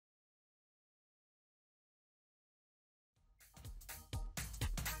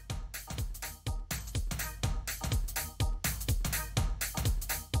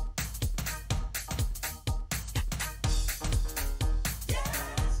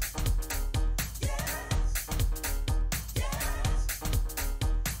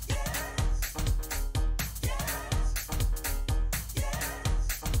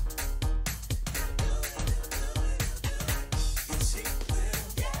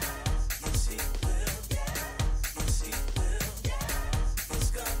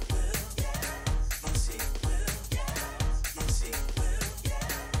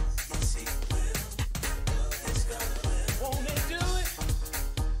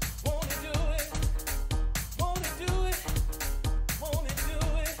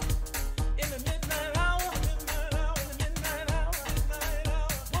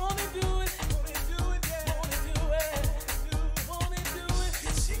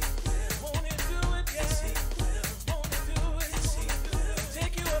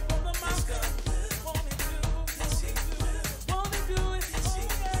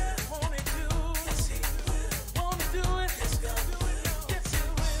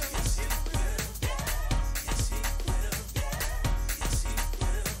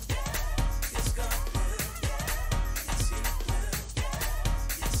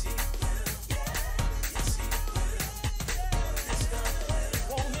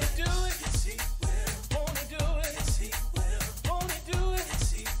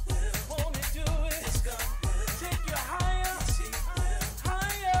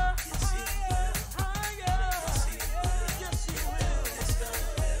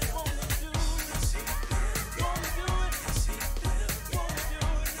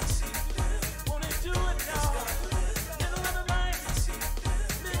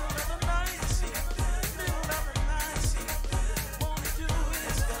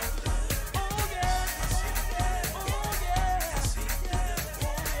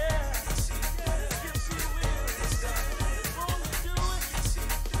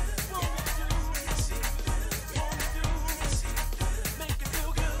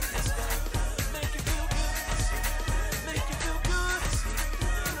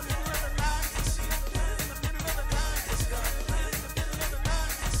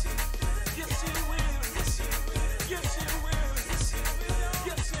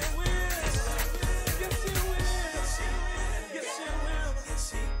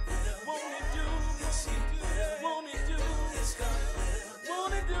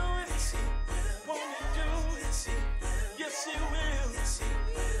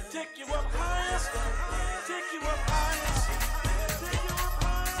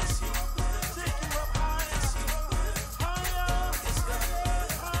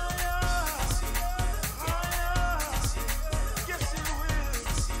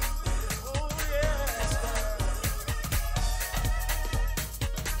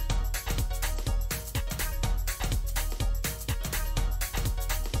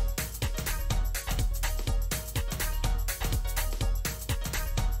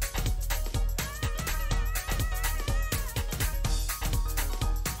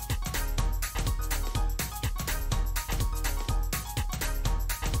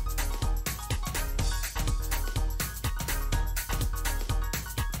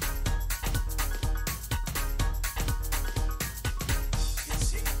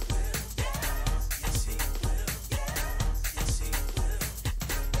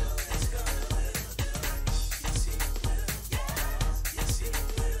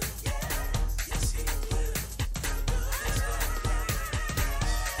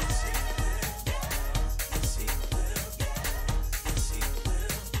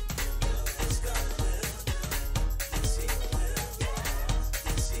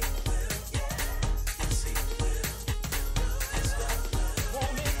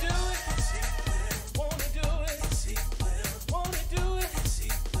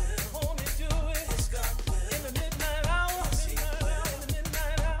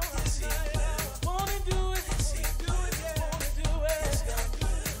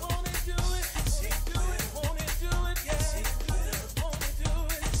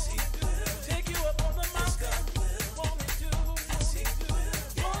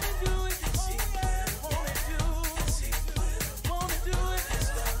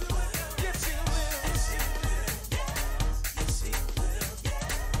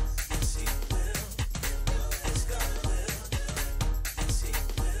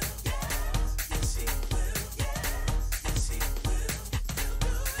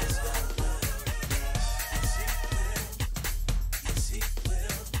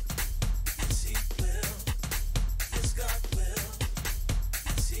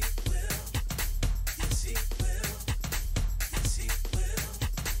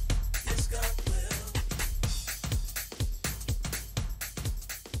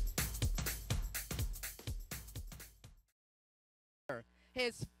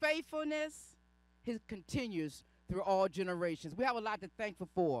His faithfulness, his continues through all generations. We have a lot to thank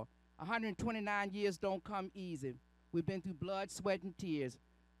for. 129 years don't come easy. We've been through blood, sweat, and tears,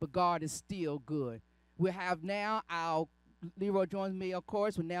 but God is still good. We have now our Leroy Jones Male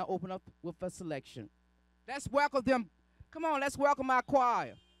Chorus will now open up with a selection. Let's welcome them. Come on, let's welcome our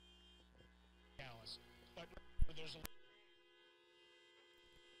choir.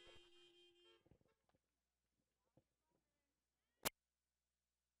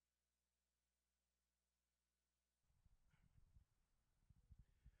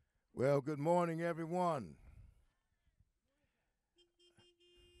 Well, good morning, everyone.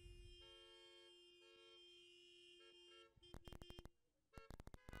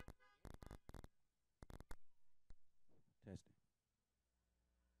 Testing.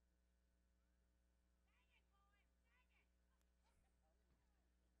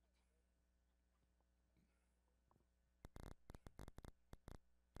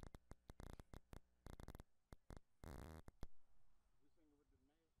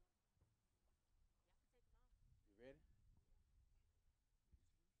 You ready?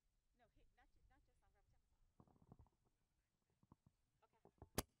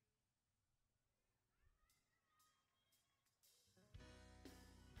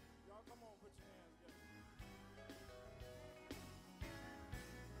 Y'all come on, put your hands together.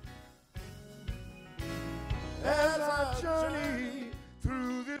 As I journey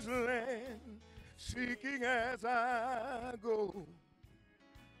through this land, seeking as I go,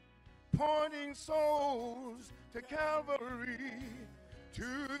 pointing souls to Calvary,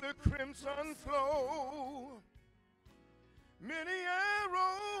 to the crimson flow. Many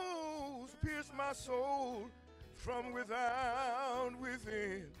arrows pierce my soul from without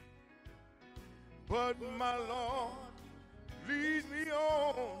within, but my Lord leads me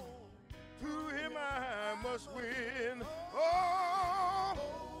on. Through him I must win. Oh,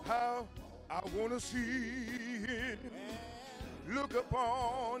 how I want to see him. Look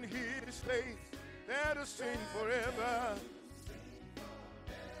upon his face, that'll sing forever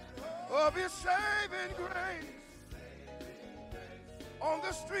of his saving grace. On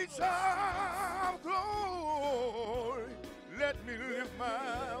the streets of glory, let me lift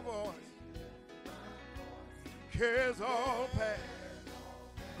my voice. Cares all past,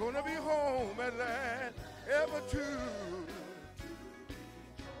 gonna be home at last, ever true.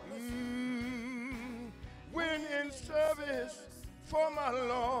 When in service for my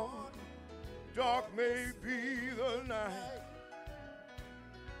Lord, dark may be the night,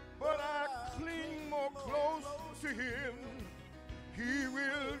 but I cling more close to him. He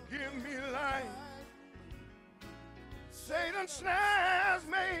will give me light. Satan's snares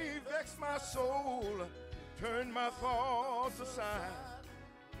may vex my soul, turn my thoughts aside,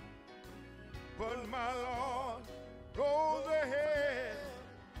 but my Lord goes ahead,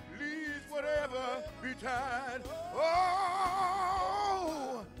 leaves whatever betide.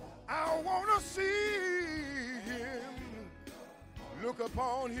 Oh, I want to see him, look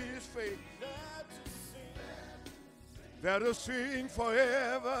upon his face, that'll sing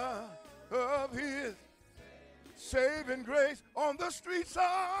forever of his saving grace. On the streets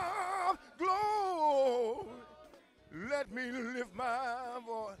of glory, let me lift my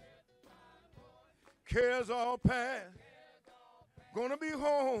voice. Cares all past, gonna be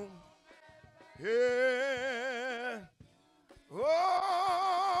home. Yeah.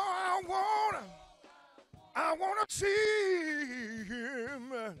 Oh, I wanna see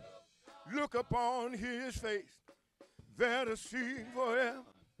him, look upon his face, that'll sing forever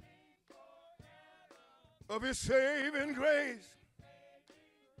of his saving grace.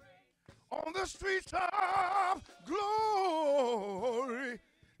 On the streets of glory,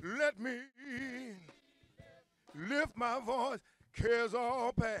 let me lift my voice. Cares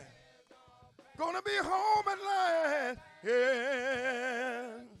all past, gonna be home at last.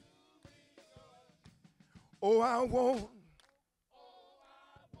 Yeah. Oh, I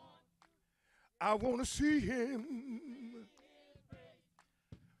want to see him.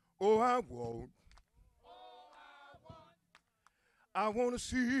 Oh, I want to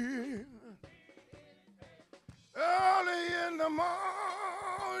see him. Early in the morning,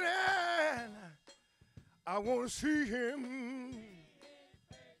 I want to see him.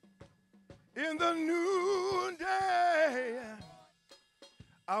 In the noonday,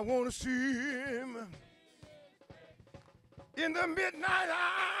 I want to see him. In the midnight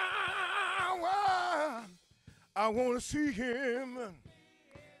hour, I want to see him.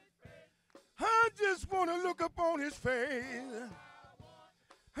 I just want to look upon his face.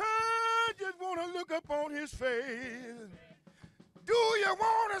 I just want to look upon his face. Do you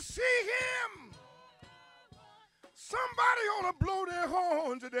want to see him? Somebody ought to blow their horn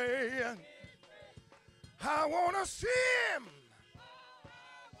today. I want to see him.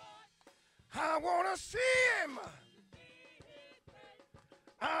 I want to see him.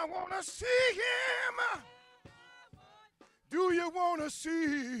 I want to see him. Do you want to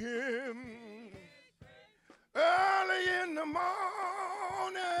see him? Early in the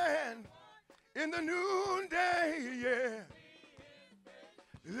morning, in the noonday, yeah.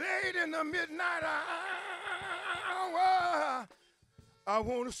 Late in the midnight hour, I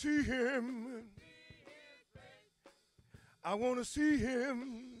want to see him. I want to see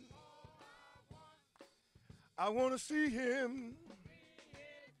him. I want to see him.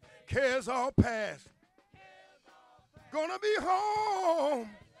 Cares all past. Gonna be home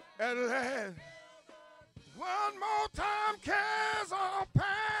at last. One more time, cares all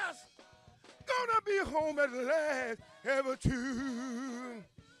past. Gonna be home at last. Ever two.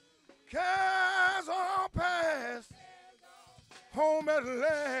 Cares all past. Home at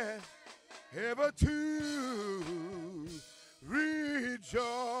last. Ever to rejoice.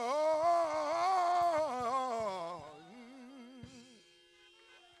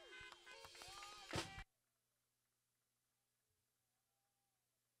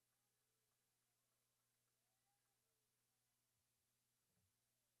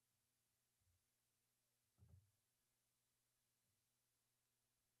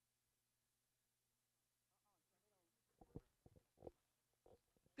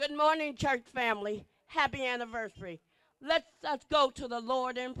 Good morning, church family. Happy anniversary. Let us go to the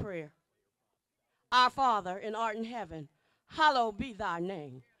Lord in prayer. Our Father, in art in heaven, hallowed be thy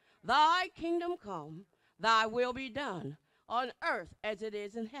name. Thy kingdom come, thy will be done, on earth as it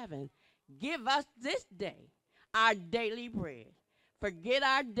is in heaven. Give us this day our daily bread. Forget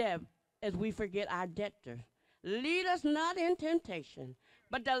our debt as we forget our debtors. Lead us not in temptation,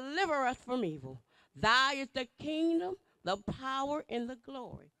 but deliver us from evil. Thy is the kingdom, the power, and the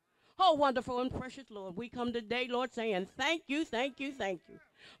glory. Oh, wonderful and precious Lord, we come today, Lord, saying thank you, thank you, thank you.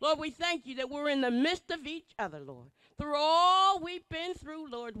 Lord, we thank you that we're in the midst of each other, Lord. Through all we've been through,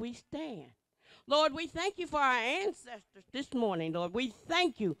 Lord, we stand. Lord, we thank you for our ancestors this morning, Lord. We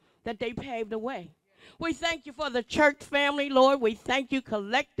thank you that they paved the way. We thank you for the church family, Lord. We thank you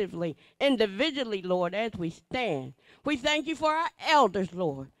collectively, individually, Lord, as we stand. We thank you for our elders,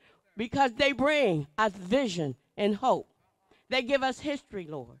 Lord, because they bring us vision and hope. They give us history,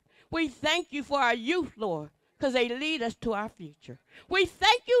 Lord. We thank you for our youth, Lord, because they lead us to our future. We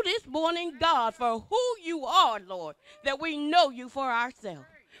thank you this morning, God, for who you are, Lord, that we know you for ourselves.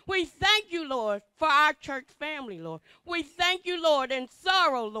 We thank you, Lord, for our church family, Lord. We thank you, Lord, in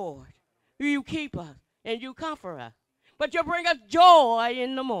sorrow, Lord. You keep us and you comfort us. But you bring us joy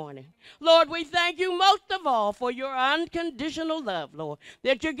in the morning. Lord, we thank you most of all for your unconditional love, Lord,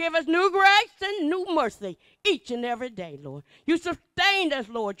 that you give us new grace and new mercy each and every day, Lord. You sustained us,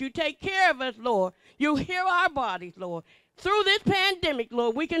 Lord. You take care of us, Lord. You heal our bodies, Lord. Through this pandemic,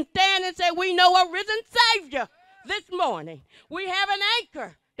 Lord, we can stand and say we know a risen Savior this morning. We have an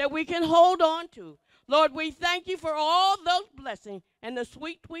anchor that we can hold on to. Lord, we thank you for all those blessings. In the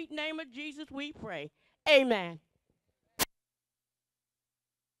sweet, sweet name of Jesus we pray. Amen.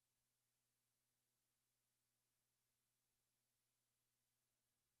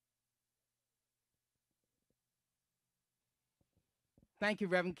 Thank you,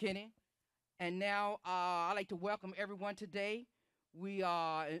 Reverend Kenny. And now I'd like to welcome everyone today. We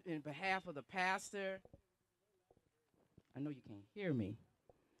are, in behalf of the pastor, I know you can't hear me,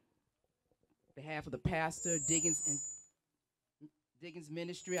 behalf of the pastor, Diggins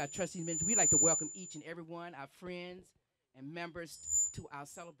Ministry, our trustees ministry, we'd like to welcome each and every one, our friends and members, to our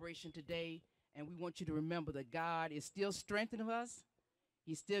celebration today. And we want you to remember that God is still strengthening us.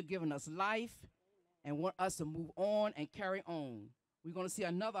 He's still giving us life and want us to move on and carry on. We're going to see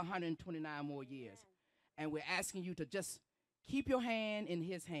another 129 more years. And we're asking you to just keep your hand in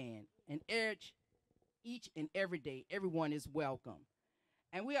his hand and urge each and every day, everyone is welcome.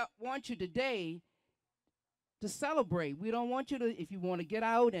 And we want you today to celebrate. We don't want you to, if you want to get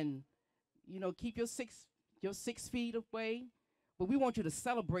out and, keep your six feet away, but we want you to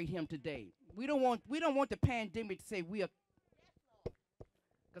celebrate him today. We don't want the pandemic to say we are,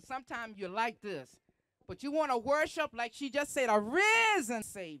 because sometimes you're like this. But you want to worship, like she just said, a risen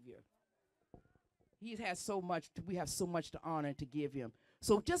Savior. He has so much, we have so much to honor and to give him.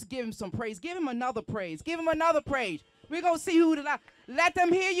 So just give him some praise. Give him another praise. Give him another praise. We're going to see who to let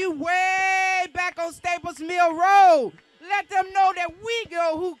them hear you way back on Staples Mill Road. Let them know that we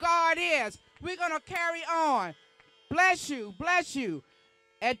know who God is. We're going to carry on. Bless you. Bless you.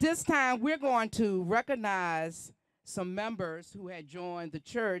 At this time, we're going to recognize some members who had joined the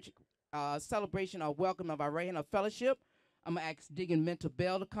church celebration or welcome of our reign of fellowship. I'm going to ask Deacon Mental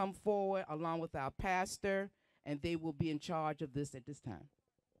Bell to come forward along with our pastor, and they will be in charge of this at this time.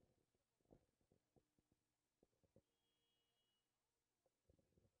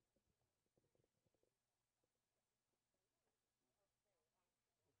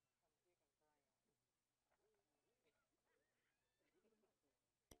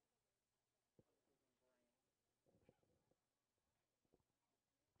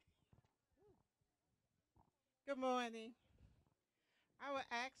 Good morning. I would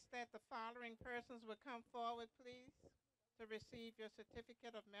ask that the following persons would come forward, please, to receive your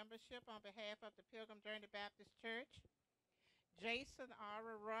certificate of membership on behalf of the Pilgrim Journey Baptist Church. Jason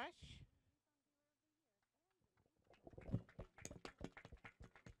R. Rush.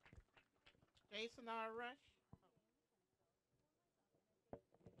 Jason R. Rush.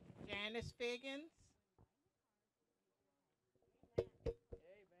 Janice Figgins.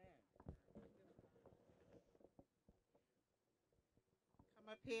 Come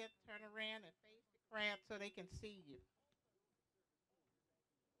up here, turn around, and face the crowd so they can see you.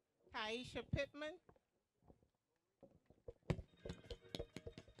 Taisha Pittman.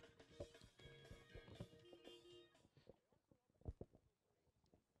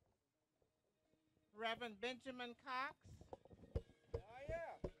 Reverend Benjamin Cox.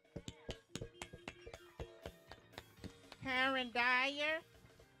 Karen Dyer.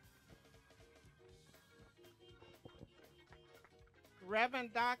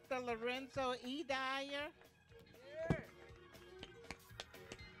 Reverend Dr. Lorenzo E. Dyer.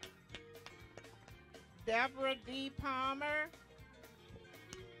 Deborah D. Palmer.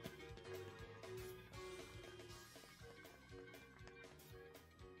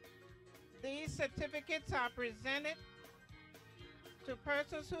 These certificates are presented to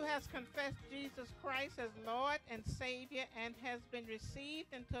persons who has confessed Jesus Christ as Lord and Savior and has been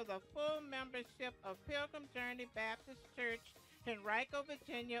received into the full membership of Pilgrim Journey Baptist Church in Henrico,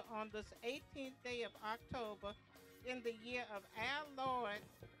 Virginia on this 18th day of October in the year of our Lord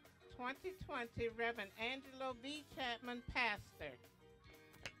 2020, Reverend Angelo B. Chapman, pastor.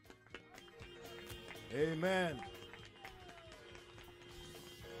 Amen.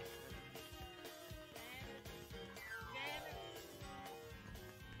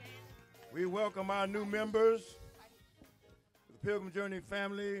 We welcome our new members to the Pilgrim Journey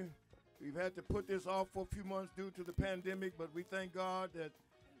family. We've had to put this off for a few months due to the pandemic, but we thank God that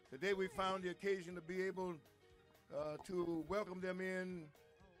today we found the occasion to be able to welcome them in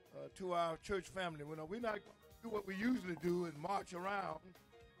to our church family. We're not going to do what we usually do and march around.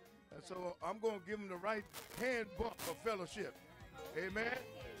 And so I'm going to give them the right hand bump of fellowship. Amen.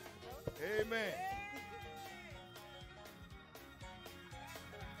 Amen.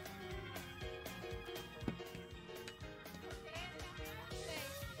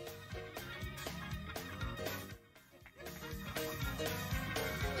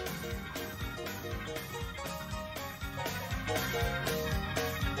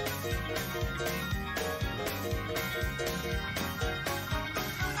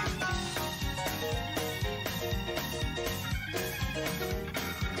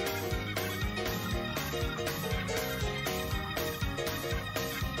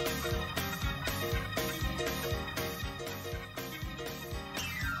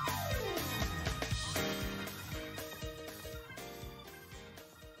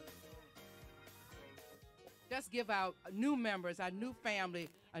 Let's give our new members, our new family,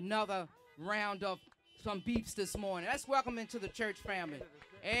 another round of some beeps this morning. Let's welcome into the church family.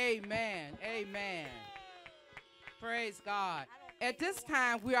 Amen. Amen. Praise God. At this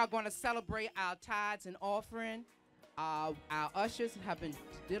time, we are going to celebrate our tithes and offering. Our ushers have been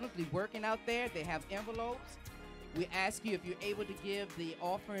diligently working out there. They have envelopes. We ask you if you're able to give the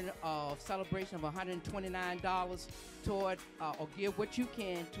offering of celebration of $129 toward, or give what you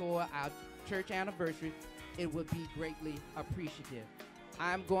can toward our church anniversary. It would be greatly appreciative.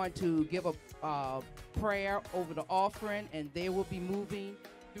 I'm going to give a prayer over the offering, and they will be moving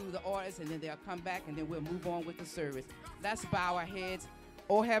through the orders, and then they'll come back, and then we'll move on with the service. Let's bow our heads.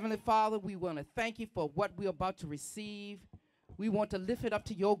 Oh, Heavenly Father, we want to thank you for what we're about to receive. We want to lift it up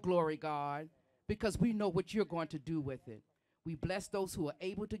to your glory, God, because we know what you're going to do with it. We bless those who are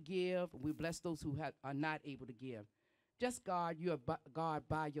able to give. We bless those who are not able to give. Just, God, you're God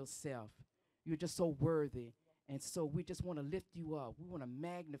by yourself. You're just so worthy. And so we just want to lift you up. We want to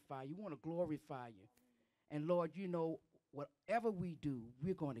magnify you. We want to glorify you. And, Lord, you know, whatever we do,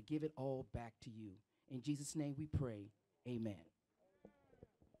 we're going to give it all back to you. In Jesus' name we pray. Amen.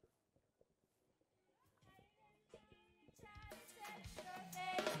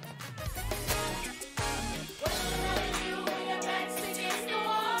 What you gonna do when your back's against the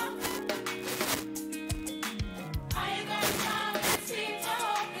wall? Are you gonna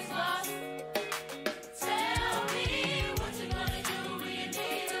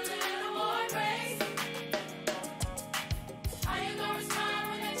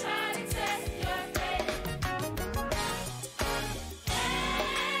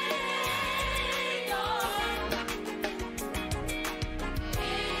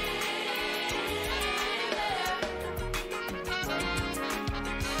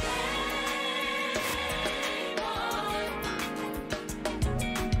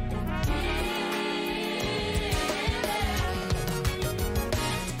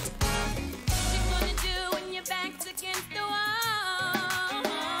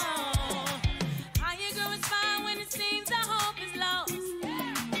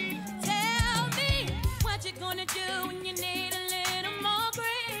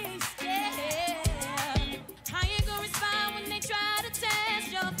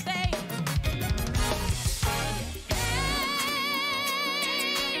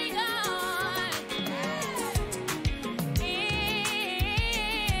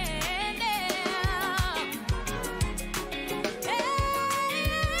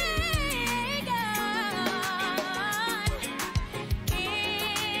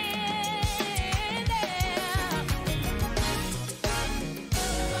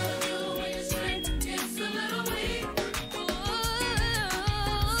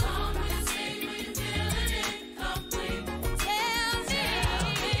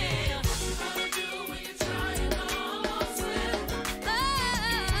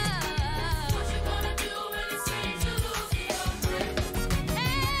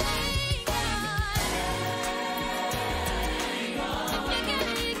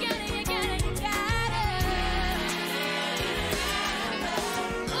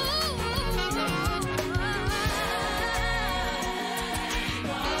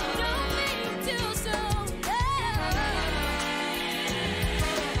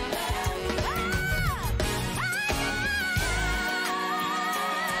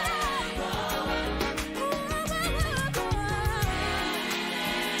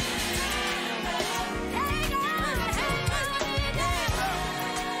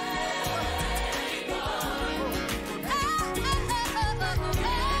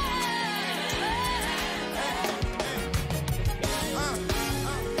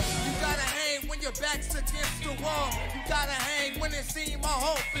gotta hang when it seems my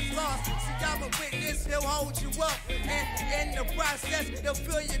hope is lost. See, I'm a witness, he'll hold you up. And in the process, he'll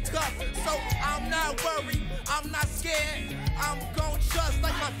fill your cup. So I'm not worried, I'm not scared. I'm gon' trust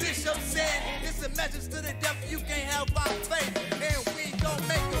like my bishop said. It's a message to the devil, you can't help our faith. And we gon'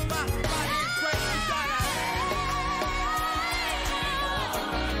 make it by body and grace. We gotta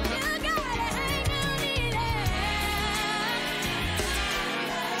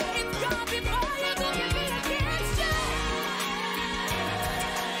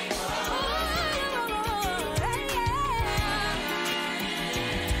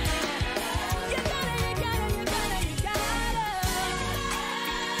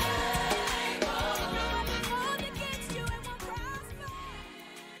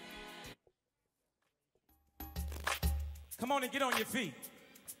Come on and get on your feet.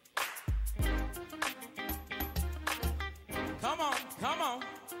 Come on, come on.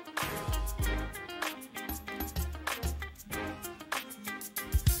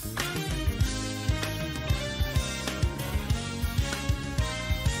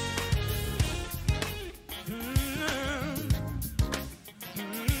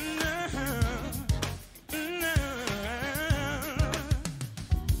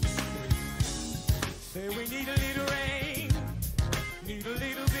 Say we need a little rain. Need a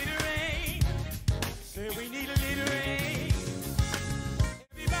little bit of rain. Say we need a little rain.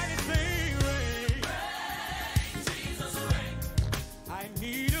 Everybody say rain. Rain, Jesus, rain. I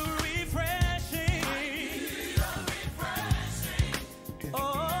need a refreshing. I need a refreshing.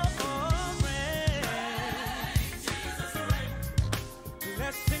 Oh, rain. Rain, Jesus, rain.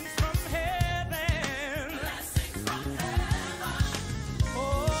 Blessings from heaven. Blessings from heaven.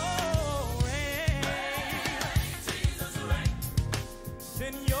 Oh, rain. Rain, Jesus, rain.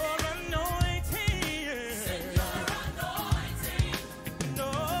 Send your anointing. Send your anointing.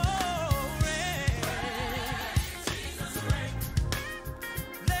 No rain. Jesus, rain.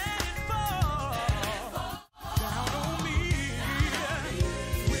 Let it fall. Down on me.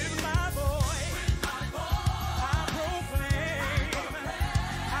 With my voice. I proclaim.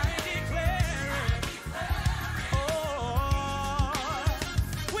 I declare it. Oh,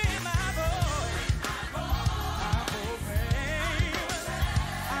 with my voice. I proclaim.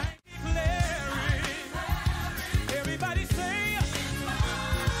 I declare it. Everybody say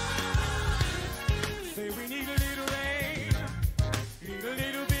we need a little rain. Need a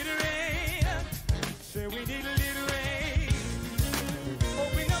little bit of rain. Say we need a little rain.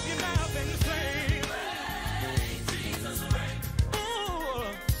 Open up your mouth and say, rain, Jesus, rain. Ooh,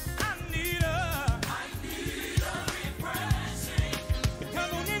 I need a refreshing.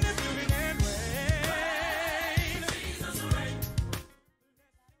 Come on in the building and rain. Jesus, rain.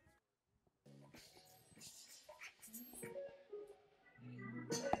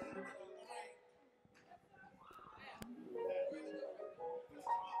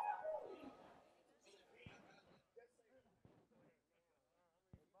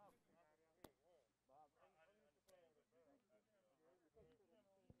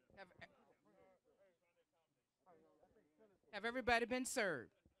 Have everybody been served?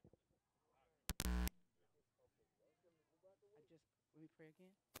 Let me pray again.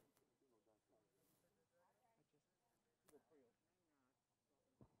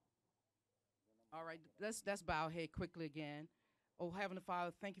 All right, let's bow our head quickly again. Oh, Heavenly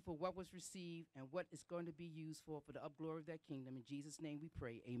Father, thank you for what was received and what is going to be used for the upglory of that kingdom. In Jesus' name we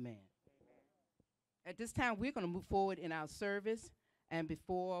pray, amen. At this time, we're going to move forward in our service. And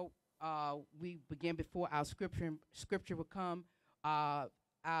before we begin, before our scripture will come, not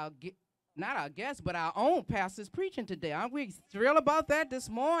our guest, but our own pastor's preaching today. Aren't we thrilled about that this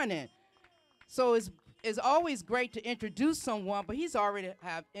morning? So it's always great to introduce someone, but he's already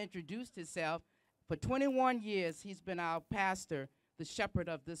have introduced himself. For 21 years, he's been our pastor, the shepherd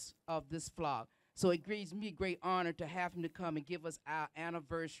of this flock. So it gives me great honor to have him to come and give us our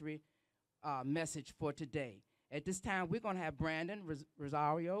anniversary message for today. At this time, we're going to have Brandon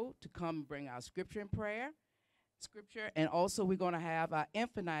Rosario to come and bring our scripture and prayer, and also we're going to have our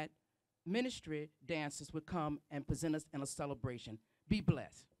Infinite Ministry dancers will come and present us in a celebration. Be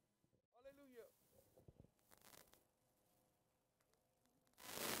blessed. Hallelujah.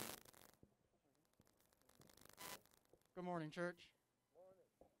 Good morning, church.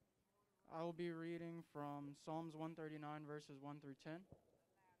 I will be reading from Psalms 139, verses 1 through 10.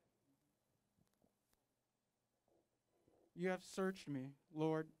 You have searched me,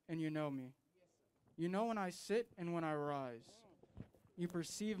 Lord, and you know me. You know when I sit and when I rise. You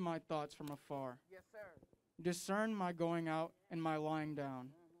perceive my thoughts from afar. Yes, sir. Discern my going out and my lying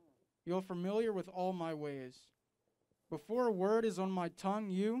down. You're familiar with all my ways. Before a word is on my tongue,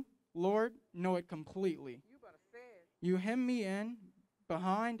 you, Lord, know it completely. You better say it. You hem me in,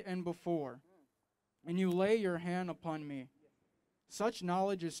 behind and before, and you lay your hand upon me. Such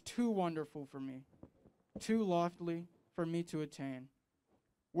knowledge is too wonderful for me, too lofty for me to attain.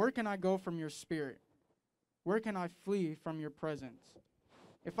 Where can I go from your spirit? Where can I flee from your presence?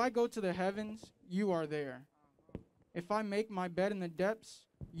 If I go to the heavens, you are there. If I make my bed in the depths,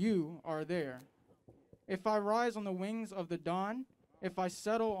 you are there. If I rise on the wings of the dawn, if I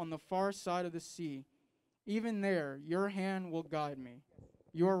settle on the far side of the sea, even there your hand will guide me.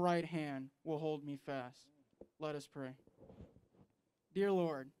 Your right hand will hold me fast. Let us pray. Dear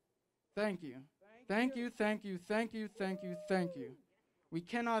Lord, thank you. Thank you, thank you, thank you, thank you, thank you. We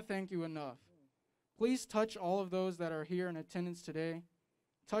cannot thank you enough. Please touch all of those that are here in attendance today.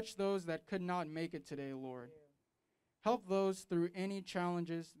 Touch those that could not make it today, Lord. Help those through any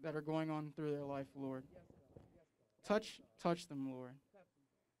challenges that are going on through their life, Lord. Touch them, Lord.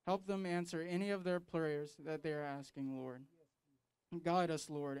 Help them answer any of their prayers that they are asking, Lord. Guide us,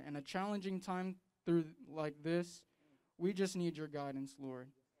 Lord. In a challenging time through like this, we just need your guidance, Lord.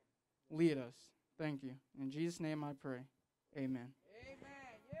 Lead us. Thank you. In Jesus' name I pray. Amen.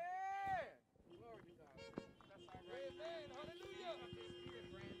 Amen. Yeah. Glory to God. That's all right. Amen. Hallelujah.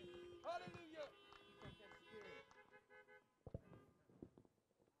 Hallelujah. Keep up that spirit.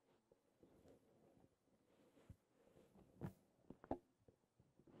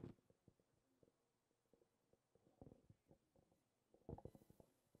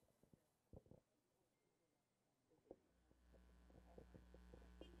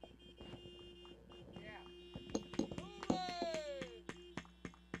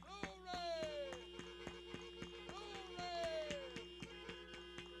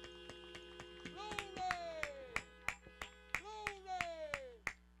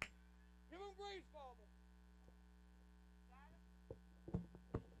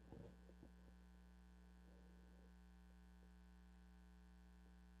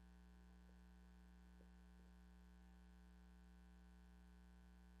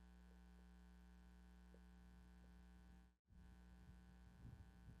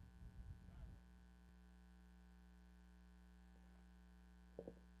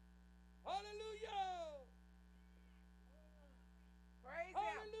 Hallelujah! Praise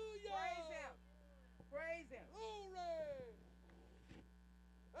Hallelujah! Him. Praise Him. Praise Him. Glory!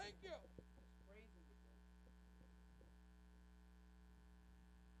 Thank you. Praise Him.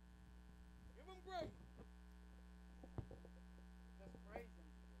 Give him grace. Just praise Him.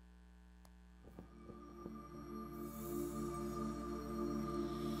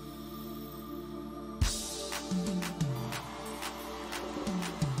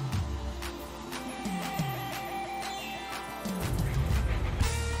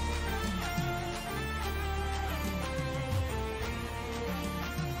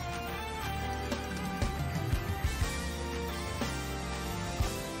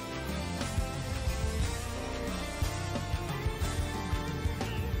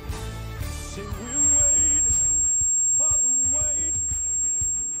 Say we're waiting for the weight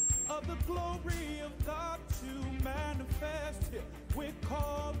of the glory of God to manifest here. We're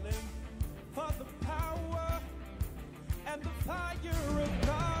calling for the power and the fire of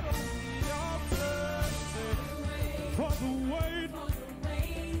God on the altar. For the weight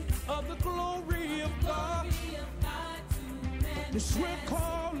of the glory of God. Yes, we're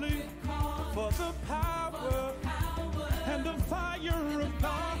calling for the power and the fire of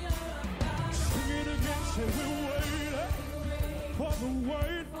God. Sing it again, say we're waiting for the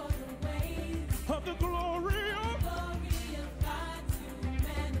weight of the glory of God.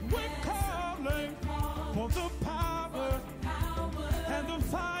 We're calling for the power and the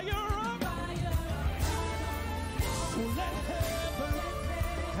fire of God. So let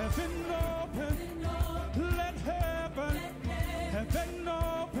heaven open, let heaven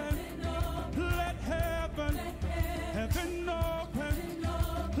open, let heaven open,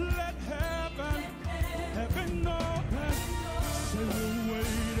 let heaven open. Say we're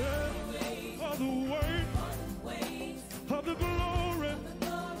waiting for the weight of the glory,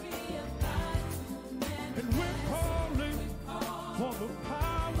 and we're calling for the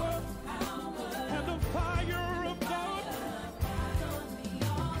power and the fire of God.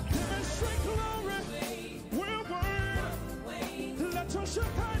 Demonstrate glory, we're waiting. Let your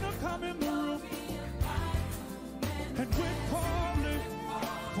Shekinah come in the room, and we're calling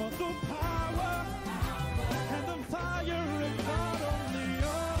for the power and the fire of God on the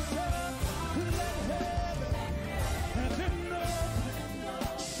altar. Let heaven open.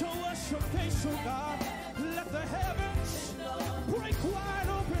 Show us your face, oh God. Let the heavens break wide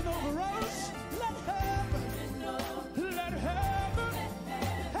open over us. Let heaven open.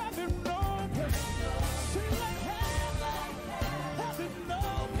 Say let heaven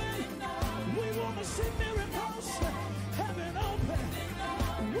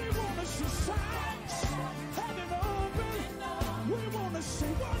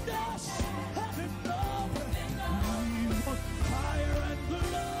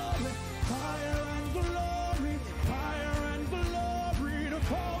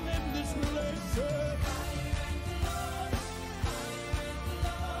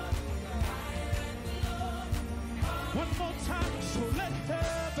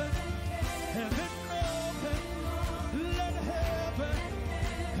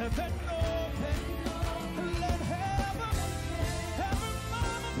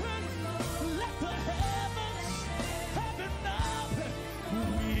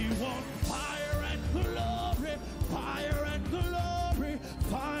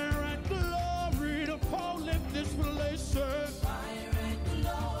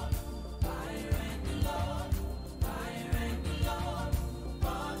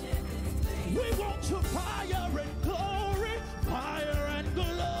Let your fire and glory, fire and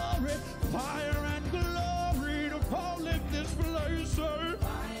glory, fire and glory to fall in this place, sir.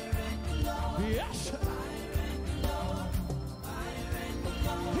 Fire and glory. Yes. Fire and glory. Fire and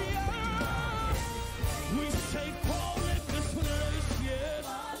glory. Yeah. We say fall in this place, yes.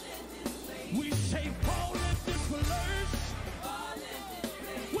 We say fall in this place.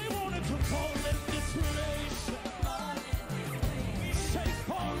 We want it to fall in this place. We say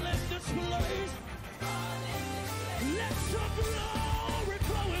fall in this place. Let your glory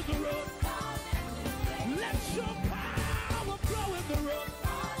flow in the room. Let your power flow in the room.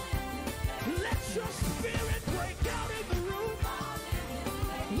 Let your spirit break out in the room.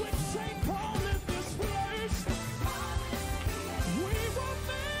 We say fall in this place. We want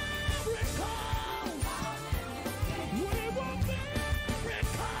miracles. We want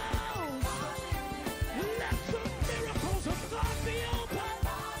miracles. Let the miracles of God be open.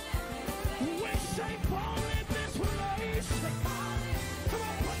 We say fall in this place. Come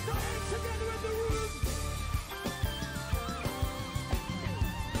on, put your hands together in the room.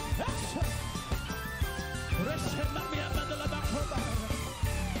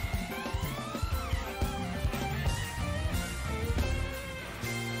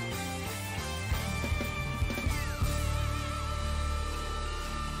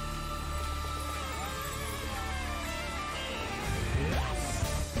 Yes.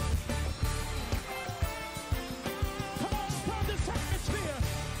 Come on, stir this atmosphere.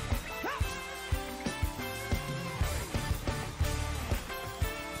 Yes.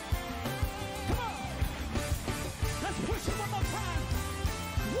 Come on. Let's push it one more time.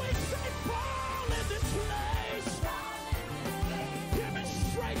 We say fall in this place.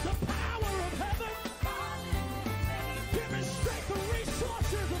 Demonstrate the power of heaven. Demonstrate the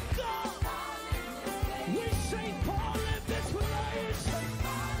resources of God. We say fall in this place.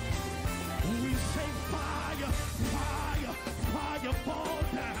 We say fire, fire, fire fall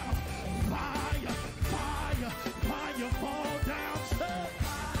down. Fire, fire, fire fall down. Say,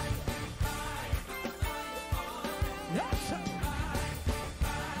 yes, sir.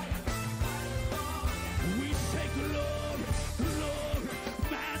 We say glory, glory,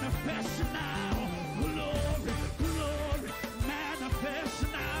 manifest now. Glory, glory, manifest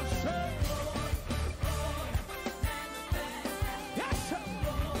now. Say, yes, sir.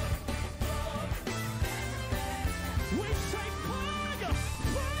 We say fire,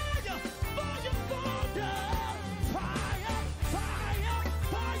 fire, fire fall down. Fire, fire,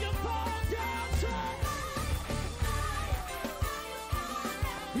 fire fall down. Say,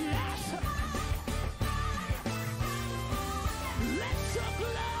 yes, sir. Let your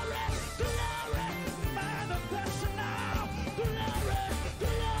glory, glory manifest now. Glory,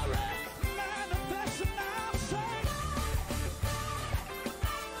 glory manifest now. Say,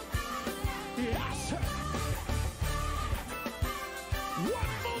 yes, sir.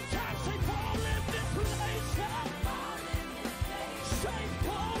 One more time, say fall in this place. Say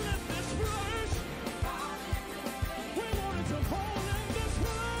fall in this place. We want it to fall in this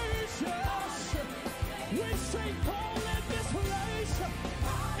place. Yes. We say fall in this place.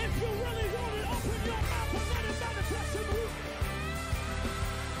 If you really want it, open your mouth and let it manifest in you.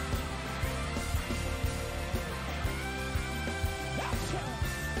 Yes, sir.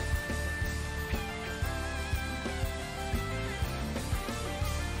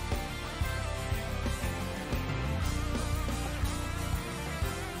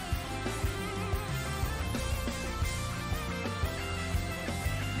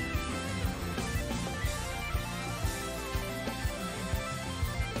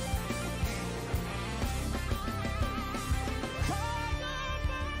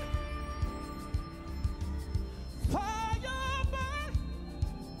 Fire burn.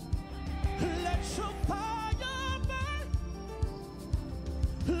 Let your fire burn.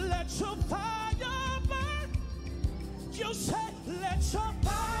 Let your fire burn. You say, let your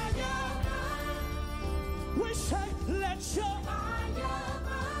fire burn. We say, let your fire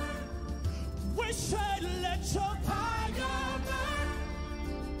burn. We say, let your fire burn.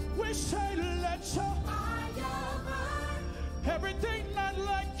 We say, let your fire burn. Everything not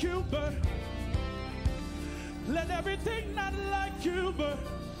like you burn. Let everything not like you burn.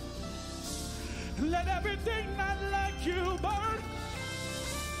 Let everything not like you burn.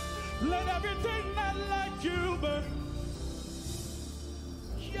 Let everything not like you burn.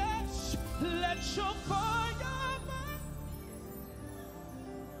 Yes, let your fire burn.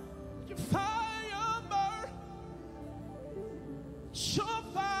 Your fire burn. Your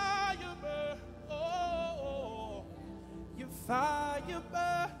fire burn. Oh, your fire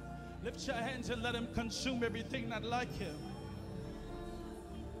burn. Lift your hands and let him consume everything not like him.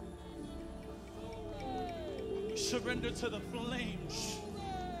 surrender to the flames.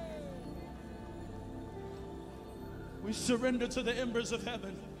 We surrender to the embers of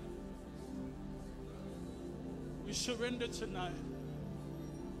heaven. We surrender tonight.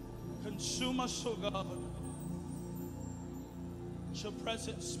 Consume us, O God. Let your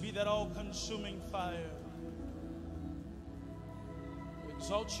presence be that all-consuming fire. We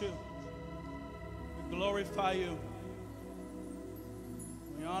exalt you. We glorify you.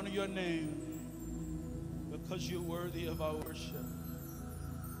 We honor your name because you're worthy of our worship.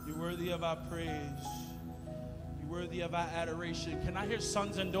 You're worthy of our praise. You're worthy of our adoration. Can I hear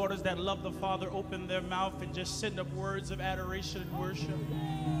sons and daughters that love the Father open their mouth and just send up words of adoration and worship?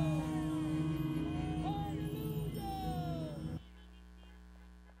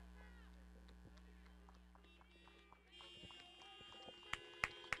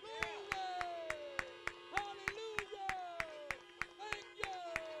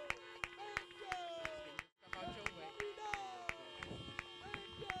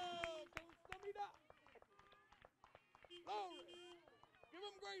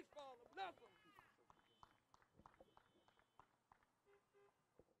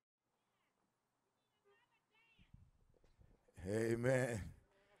 Amen.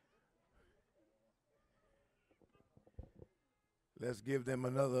 Let's give them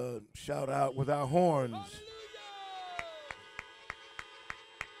another shout out with our horns.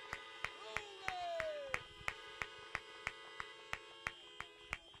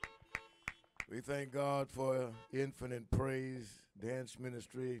 We thank God for Infinite Praise Dance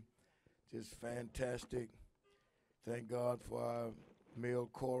Ministry. Just fantastic. Thank God for our male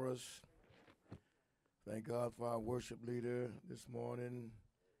chorus. Thank God for our worship leader this morning,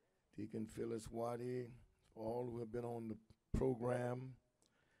 Deacon Phyllis Waddy, for all who have been on the program.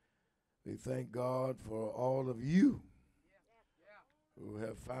 We thank God for all of you who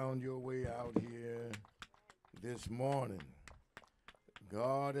have found your way out here this morning.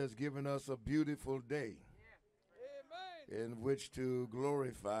 God has given us a beautiful day in which to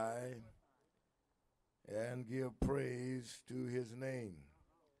glorify and give praise to his name.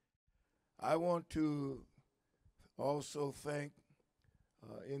 I want to also thank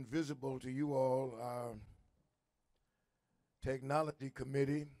invisible to you all, our technology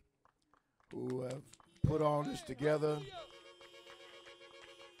committee who have put all this together.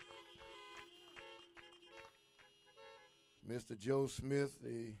 Mr. Joe Smith,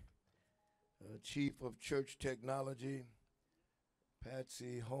 the Chief of Church Technology,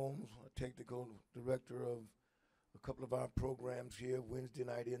 Patsy Holmes, Technical Director of a couple of our programs here, Wednesday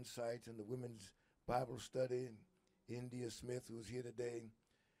Night Insights and the Women's Bible Study, India Smith, who's here today,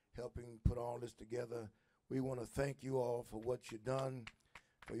 helping put all this together. We want to thank you all for what you've done,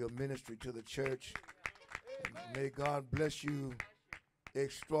 for your ministry to the church. May God bless you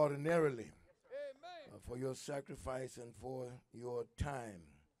extraordinarily for your sacrifice and for your time.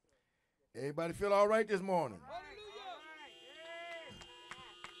 Everybody feel all right this morning?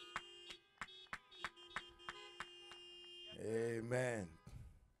 Amen.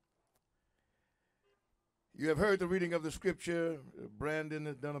 You have heard the reading of the scripture. Brandon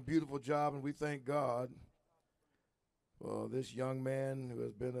has done a beautiful job, and we thank God for this young man who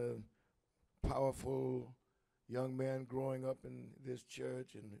has been a powerful young man growing up in this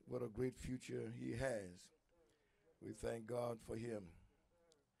church, and what a great future he has. We thank God for him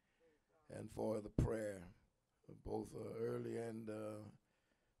and for the prayer, both early and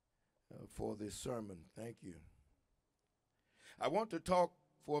for this sermon. Thank you. I want to talk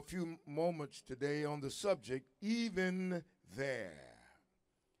for a few moments today on the subject, even there.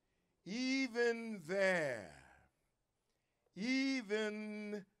 Even there.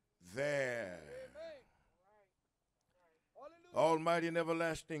 Even there. Almighty and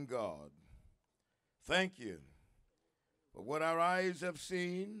everlasting God, thank you for what our eyes have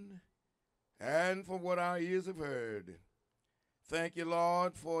seen and for what our ears have heard. Thank you,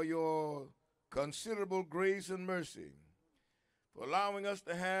 Lord, for your considerable grace and mercy, for allowing us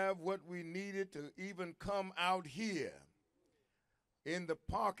to have what we needed to even come out here in the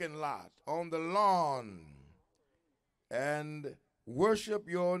parking lot, on the lawn, and worship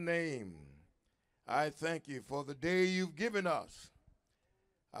your name. I thank you for the day you've given us.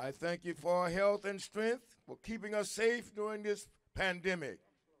 I thank you for our health and strength, for keeping us safe during this pandemic.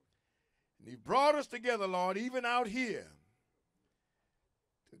 And you brought us together, Lord, even out here,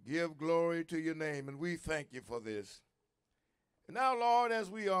 to give glory to your name, and we thank you for this. And now, Lord, as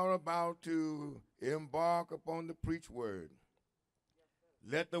we are about to embark upon the preached word,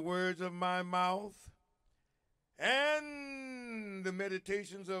 let the words of my mouth and the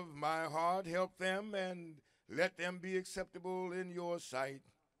meditations of my heart help them, and let them be acceptable in your sight.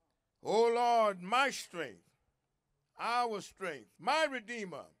 O Lord, my strength our strength, my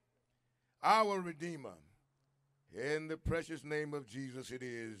Redeemer, our Redeemer. In the precious name of Jesus it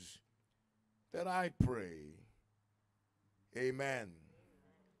is that I pray. Amen.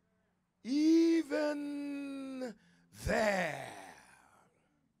 Even there.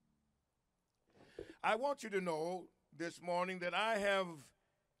 I want you to know this morning that I have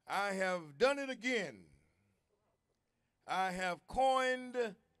done it again. I have coined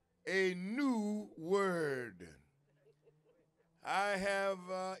a new word. I have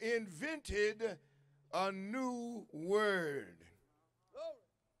invented a new word.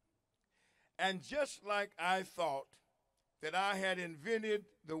 And just like I thought that I had invented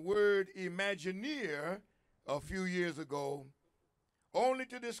the word Imagineer a few years ago, only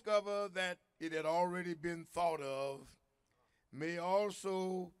to discover that it had already been thought of, may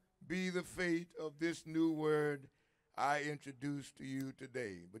also be the fate of this new word I introduced to you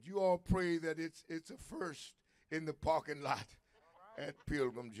today. But you all pray that it's a first in the parking lot at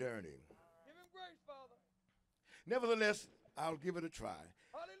Pilgrim Journey. Give him grace, Father. Nevertheless, I'll give it a try.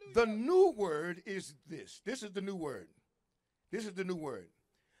 Hallelujah. The new word is this. This is the new word. This is the new word.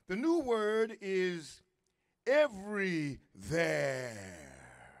 The new word is every there.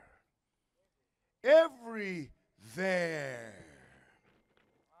 Every there.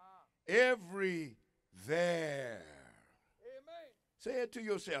 Every there. Amen. Say it to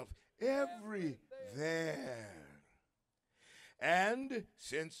yourself. Every there. And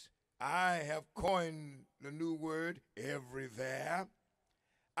since I have coined the new word every there,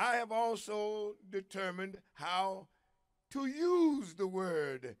 I have also determined how to use the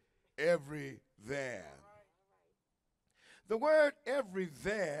word every there. The word every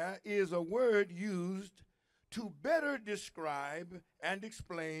there is a word used to better describe and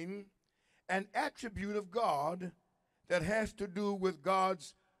explain an attribute of God that has to do with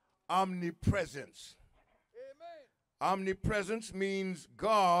God's omnipresence. Amen. Omnipresence means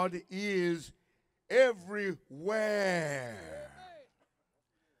God is everywhere. Amen.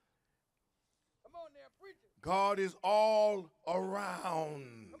 Come on now, preach it. God is all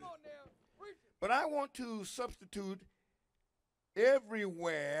around. Come on now, preach it. But I want to substitute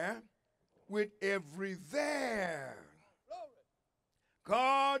everywhere with every there. Glory.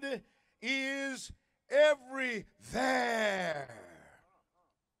 God is every there.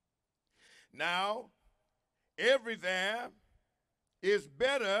 Now, every there is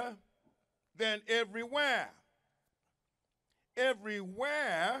better than everywhere.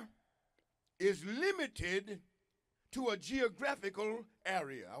 Everywhere is limited to a geographical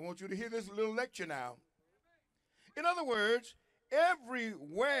area. I want you to hear this little lecture now. In other words,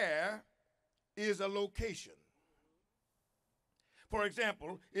 everywhere is a location. For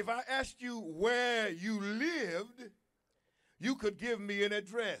example, if I asked you where you lived, you could give me an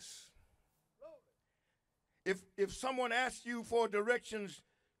address. If someone asked you for directions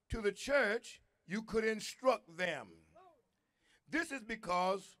to the church, you could instruct them. This is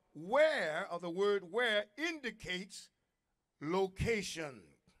because where, or the word where, indicates location.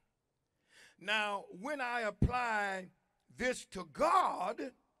 Now, when I apply this to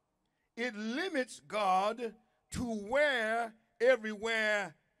God, it limits God to where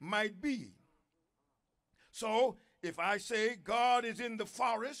everywhere might be. So, if I say God is in the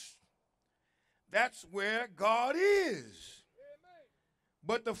forest, that's where God is.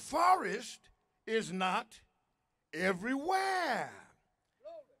 But the forest is not everywhere.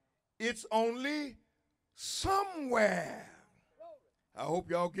 It's only somewhere. I hope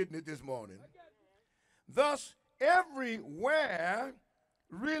y'all getting it this morning. Thus, everywhere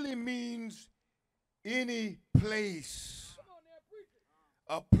really means any place.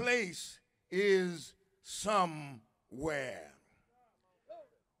 A place is somewhere.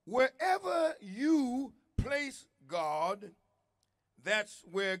 Wherever you place God, that's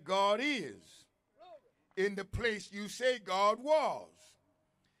where God is. In the place you say God was.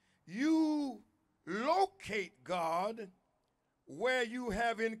 You locate God where you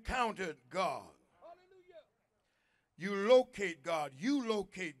have encountered God. You locate God, you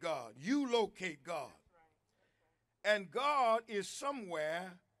locate God, you locate God. And God is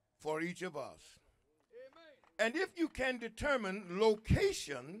somewhere for each of us. And if you can determine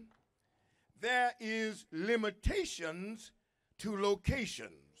location, there is limitations to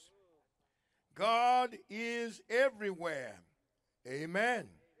locations. God is everywhere. Amen.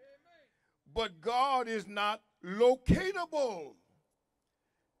 But God is not locatable.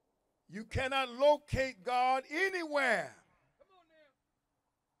 You cannot locate God anywhere.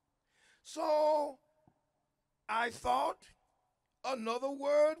 So I thought another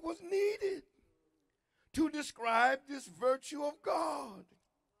word was needed to describe this virtue of God.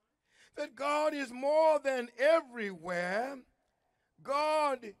 That God is more than everywhere.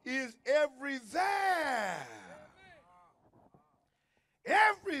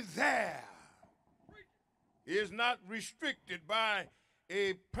 restricted by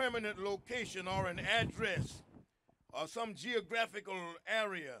a permanent location or an address or some geographical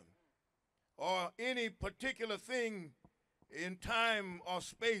area or any particular thing in time or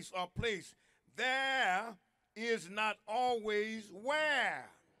space or place. There is not always where,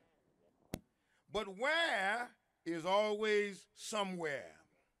 but where is always somewhere.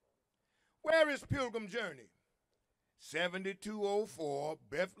 Where is Pilgrim Journey? 7204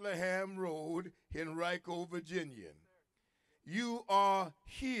 Bethlehem Road, Henrico, Virginia. You are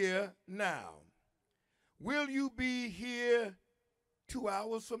here now. Will you be here 2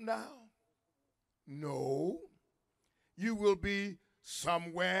 hours from now? No. You will be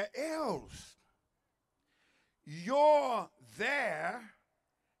somewhere else. Your there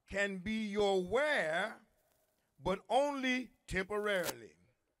can be your where, but only temporarily.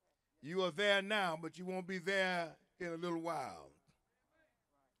 You are there now, but you won't be there in a little while.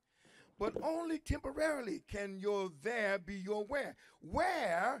 But only temporarily can your there be your where.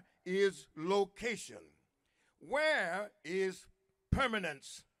 Where is location. Where is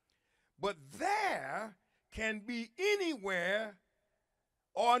permanence. But there can be anywhere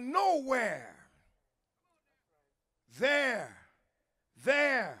or nowhere. There,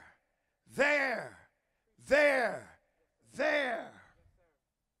 there, there, there.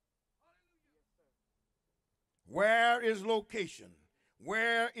 Where is location?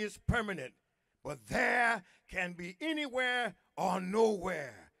 Where is permanent? But there can be anywhere or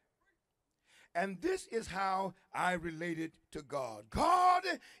nowhere. And this is how I relate it to God. God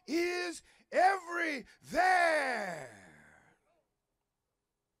is everywhere.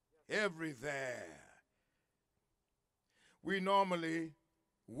 Everywhere. We normally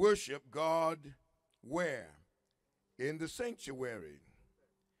worship God where? In the sanctuary.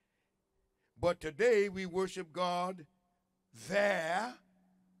 But today we worship God there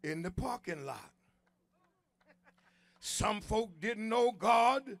in the parking lot. Some folk didn't know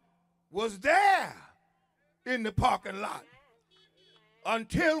God was there in the parking lot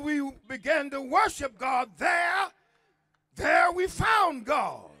until we began to worship God there. There we found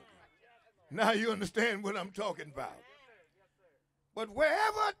God. Now you understand what I'm talking about. But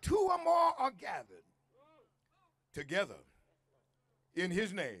wherever two or more are gathered together in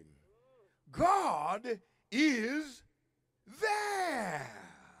his name, God is there.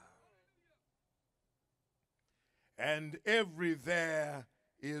 And every there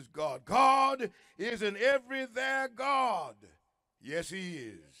is God. God is an every there God. Yes, he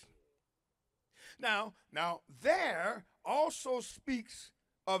is. Now, there also speaks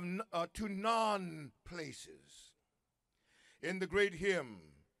of to non-places. In the great hymn,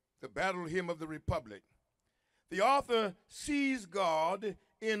 the Battle Hymn of the Republic, the author sees God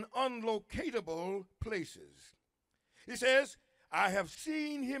in unlocatable places. He says, I have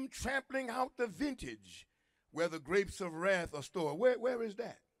seen him trampling out the vintage where the grapes of wrath are stored. Where is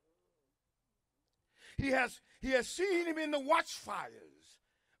that? He has seen him in the watchfires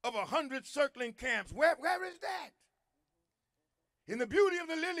of 100 circling camps. Where is that? In the beauty of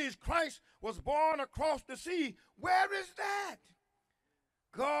the lilies, Christ was born across the sea. Where is that?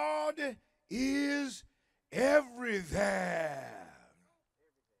 God is everywhere.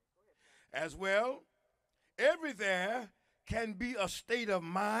 As well, everywhere can be a state of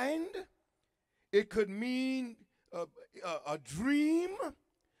mind. It could mean a dream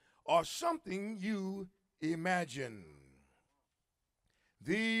or something you imagine.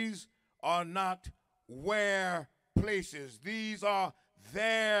 These are not where places. These are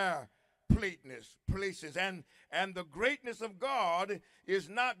there places. And the greatness of God is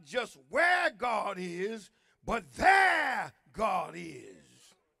not just where God is, but there God is.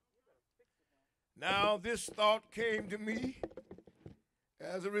 Now, this thought came to me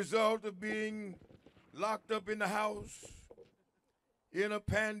as a result of being locked up in the house in a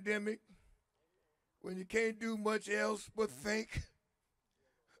pandemic when you can't do much else but think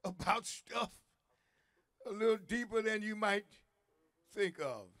about stuff a little deeper than you might think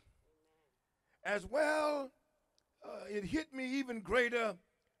of. As well, it hit me even greater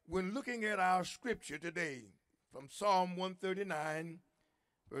when looking at our scripture today from Psalm 139,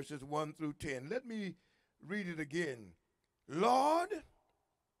 verses 1 through 10. Let me read it again. Lord,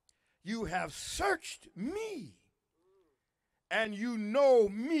 you have searched me, and you know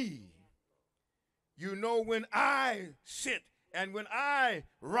me. You know when I sit and when I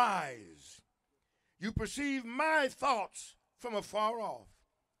rise. You perceive my thoughts from afar off.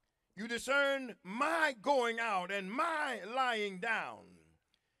 You discern my going out and my lying down.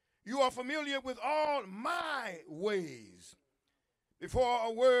 You are familiar with all my ways. Before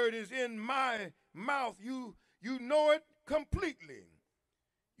a word is in my mouth, you know it completely.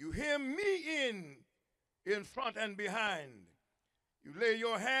 You hem me in in front and behind. You lay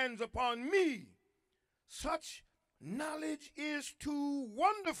your hands upon me. Such knowledge is too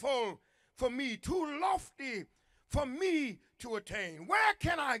wonderful for me, too lofty for me to attain. Where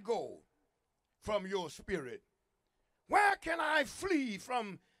can I go from your spirit? Where can I flee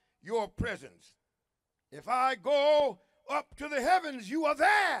from your presence? If I go up to the heavens, you are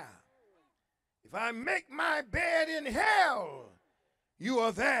there. If I make my bed in hell, you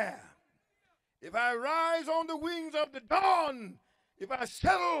are there. If I rise on the wings of the dawn, if I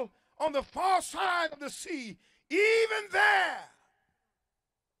settle on the far side of the sea, even there,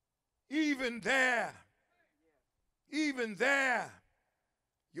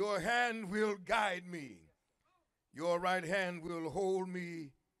 your hand will guide me. Your right hand will hold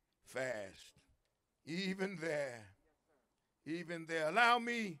me fast. Even there. Allow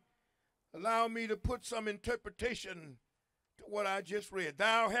me to put some interpretation to what I just read.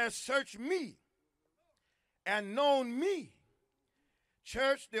 Thou hast searched me and known me.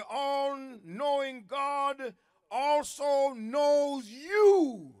 Church, the all-knowing God also knows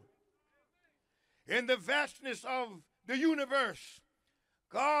you. In the vastness of the universe,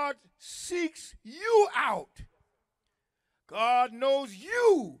 God seeks you out. God knows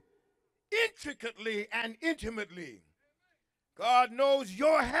you intricately and intimately. God knows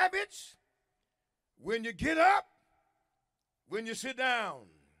your habits, when you get up, when you sit down.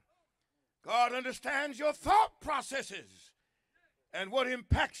 God understands your thought processes and what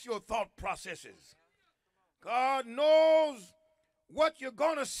impacts your thought processes. God knows what you're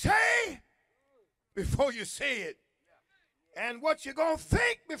going to say before you say it, and what you're going to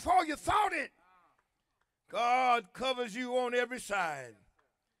think before you thought it. God covers you on every side.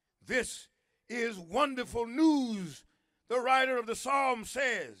 This is wonderful news. The writer of the psalm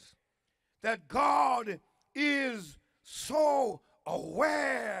says that God is so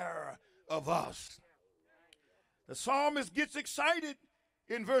aware of us. The psalmist gets excited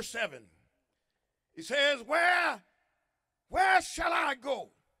in verse 7. He says, where shall I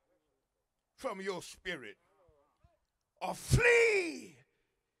go from your spirit, or flee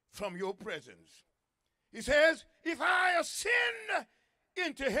from your presence? He says, if I ascend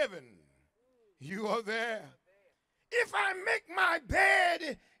into heaven, you are there. If I make my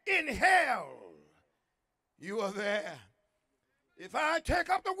bed in hell, you are there. If I take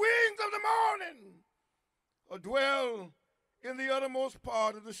up the wings of the morning, or dwell in the uttermost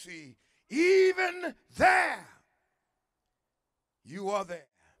part of the sea, even there, you are there.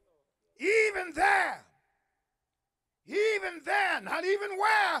 Even there, not even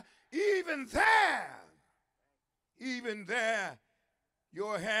where, even there,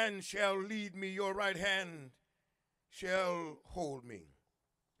 your hand shall lead me, your right hand shall hold me.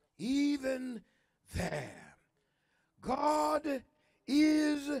 Even there. God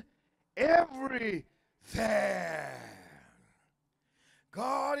is everywhere.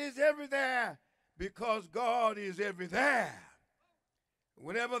 God is everywhere because God is everywhere.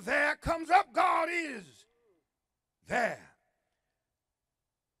 Whenever there comes up, God is there.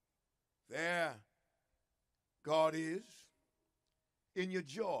 There, God is in your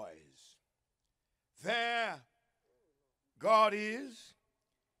joys. There, God is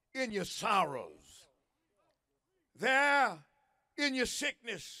in your sorrows. There, in your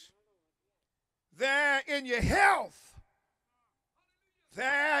sickness. There, in your health.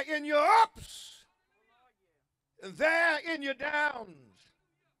 There, in your ups. And there, in your downs.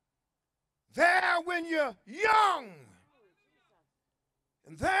 There, when you're young.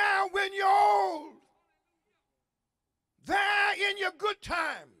 And there, when you're old. There, in your good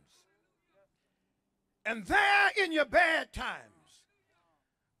times. And there, in your bad times.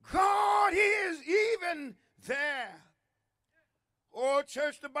 God is even there. Oh,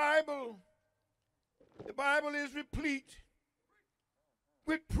 church, the Bible is replete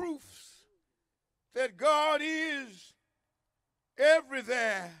with proofs that God is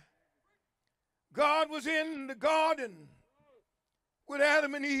everywhere. God was in the garden with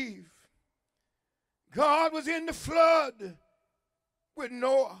Adam and Eve. God was in the flood with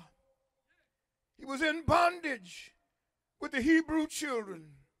Noah. He was in bondage with the Hebrew children,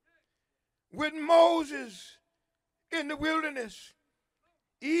 with Moses in the wilderness.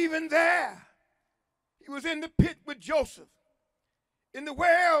 Even there, he was in the pit with Joseph, in the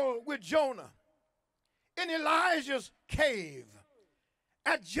well with Jonah, in Elijah's cave,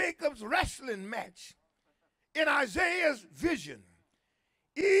 at Jacob's wrestling match, in Isaiah's vision,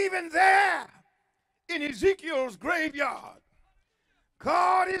 even there in Ezekiel's graveyard.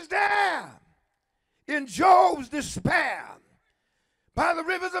 God is there in Job's despair. By the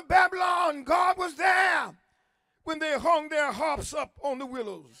rivers of Babylon, God was there when they hung their harps up on the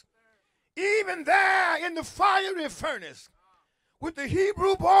willows. even there in the fiery furnace with the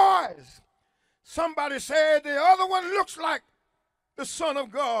Hebrew boys. Somebody said the other one looks like the Son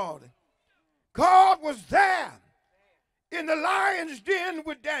of God. God was there in the lion's den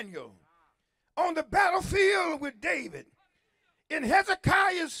with Daniel, on the battlefield with David, in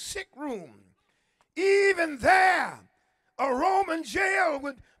Hezekiah's sick room, even there, a Roman jail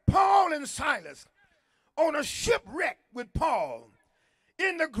with Paul and Silas, on a shipwreck with Paul,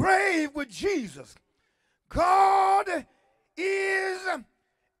 in the grave with Jesus. God is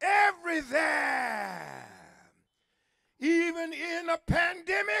everywhere. Even in a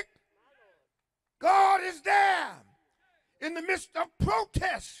pandemic, God is there. In the midst of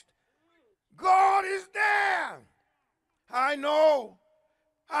protest, God is there. I know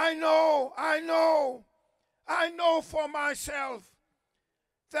for myself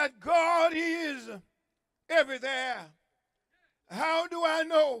that God is everywhere. How do I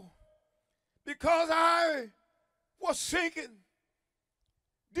know? Because I was sinking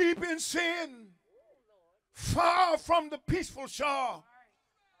deep in sin, far from the peaceful shore,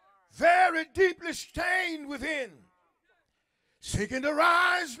 very deeply stained within, seeking to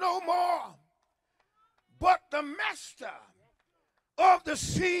rise no more. But the master of the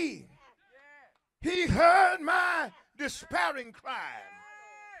sea, he heard my despairing cry,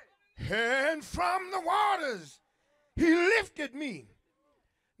 and from the waters he lifted me.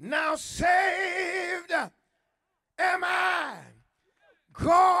 Now saved am I.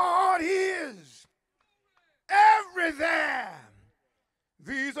 God is everywhere.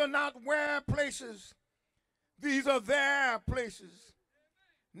 These are not where places. These are their places.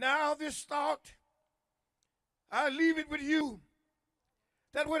 Now this thought, I leave it with you,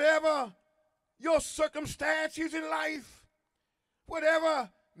 that whatever your circumstances in life, whatever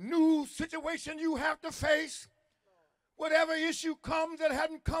new situation you have to face, whatever issue comes that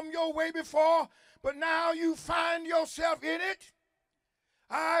hadn't come your way before, but now you find yourself in it,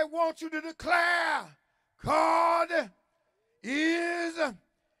 I want you to declare, God is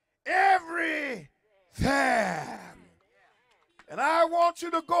everywhere. And I want you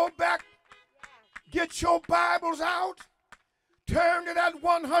to go back, get your Bibles out, turn to that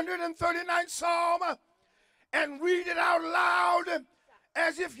 139th Psalm, and read it out loud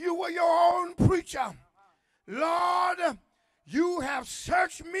as if you were your own preacher. Lord, you have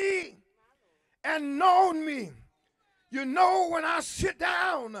searched me and known me. You know when I sit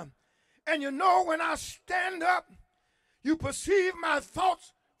down, and you know when I stand up. You perceive my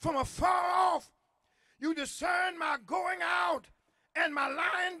thoughts from afar off. You discern my going out and my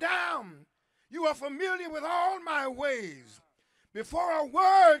lying down. You are familiar with all my ways. Before a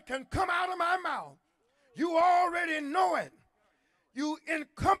word can come out of my mouth, you already know it. You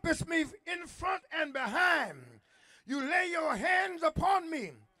encompass me in front and behind. You lay your hands upon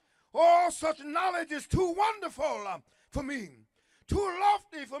me. All such knowledge is too wonderful for me, too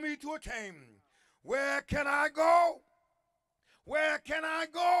lofty for me to attain. Where can I go? Where can I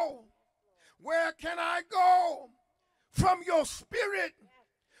go? Where can I go from your spirit?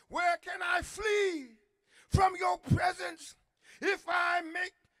 Where can I flee from your presence? If I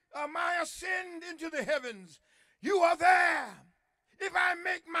make my ascend into the heavens, you are there. If I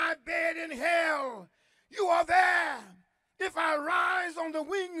make my bed in hell, you are there. If I rise on the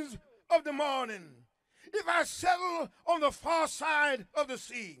wings of the morning, if I settle on the far side of the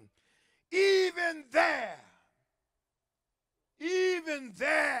sea, even there, even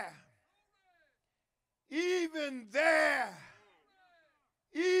there, even there,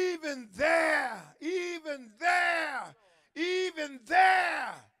 even there, even there, even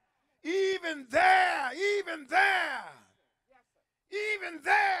there, even there, even there, even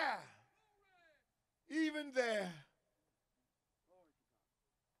there, even there,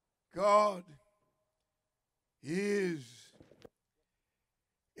 God is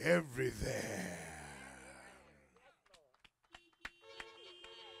everywhere.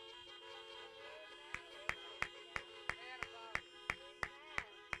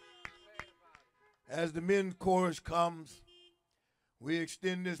 As the men's chorus comes, we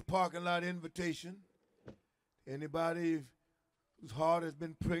extend this parking lot invitation. Anybody whose heart has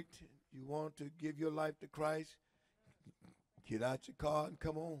been pricked, you want to give your life to Christ, get out your car and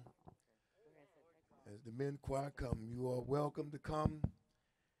come on. As the men's choir come, you are welcome to come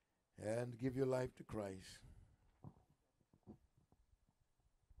and give your life to Christ.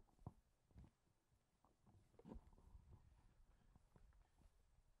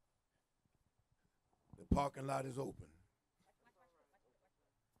 The parking lot is open.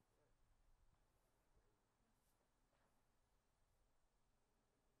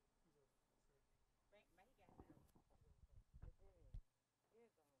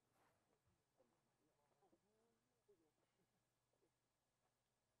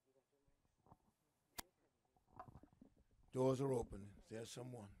 Doors are open. There's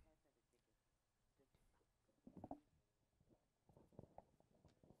someone.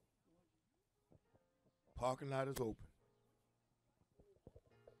 Parking lot is open.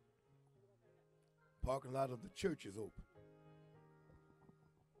 Parking lot of the church is open.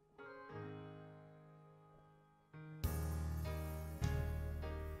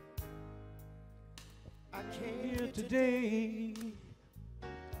 I came here today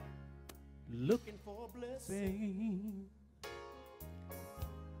looking for a blessing.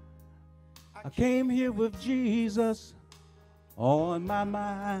 I came here with Jesus on my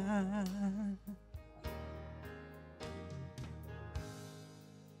mind.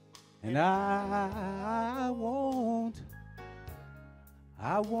 And I won't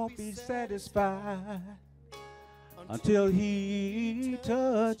be satisfied until he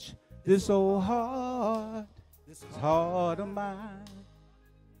touch this old heart, this heart of mine.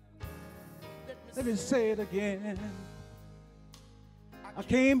 Let me say it again. I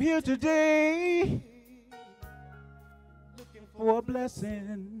came here today looking for a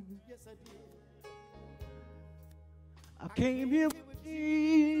blessing. I came here with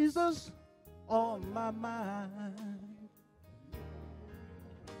Jesus on my mind.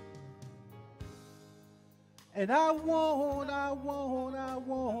 And I won't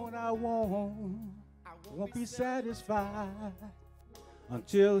be satisfied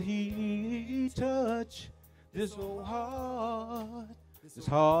until he touch this old heart, this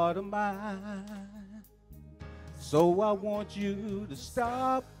heart of mine. So I want you to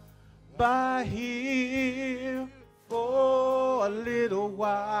stop by here for a little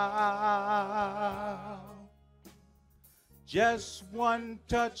while. Just one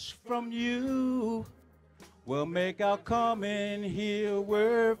touch from you will make our coming here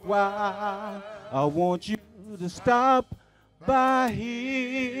worthwhile. I want you to stop by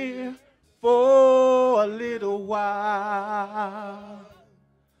here for a little while.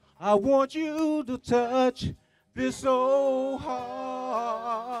 I want you to touch this old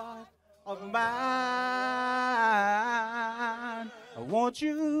heart of mine. I want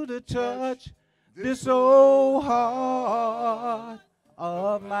you to touch this old heart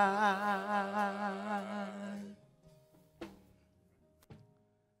of mine.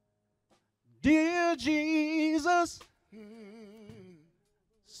 Dear Jesus,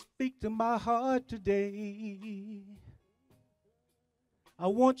 speak to my heart today. I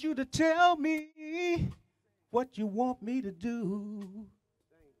want you to tell me what you want me to do.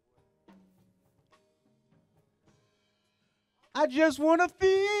 I just want to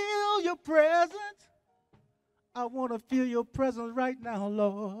feel your presence. I want to feel your presence right now,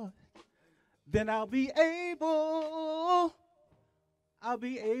 Lord. Then I'll be able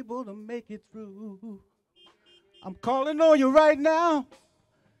to make it through. I'm calling on you right now.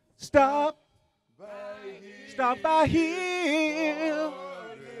 Stop by here.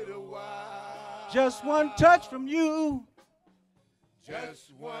 Just one touch from you.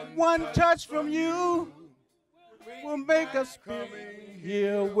 Just One touch from you will make us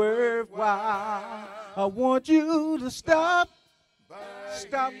here worthwhile. I want you to stop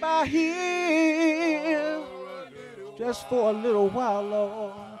by here just for a little while,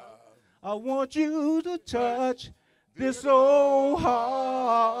 Lord. I want you to touch this old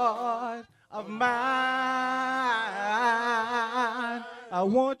heart of mine. I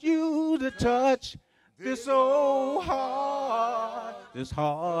want you to touch this old heart, this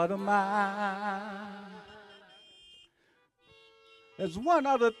heart of mine. There's one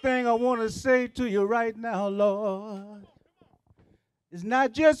other thing I want to say to you right now, Lord. It's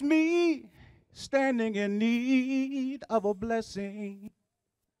not just me standing in need of a blessing,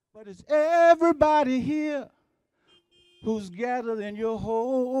 but it's everybody here who's gathered in your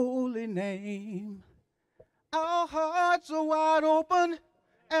holy name. Our hearts are wide open,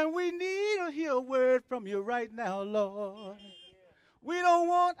 and we need to hear a word from you right now, Lord. We don't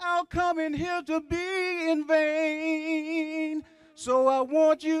want our coming here to be in vain. So I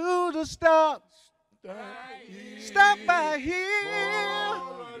want you to stop by here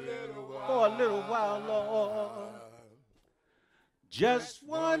for a little while, Lord. Just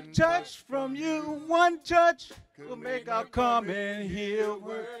one touch from you, one touch will make our coming here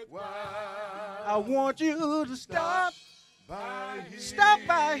worthwhile. I want you to stop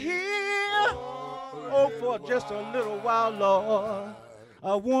by here, oh, for just a little while, Lord.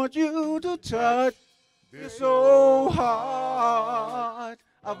 I want you to touch this old heart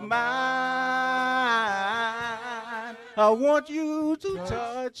of mine. I want you to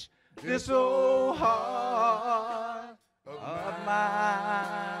touch this old heart of mine.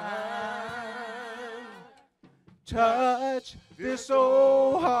 Touch this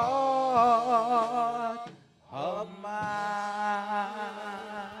old heart of mine.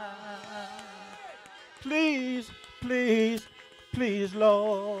 please,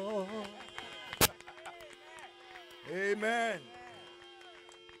 Lord. Amen.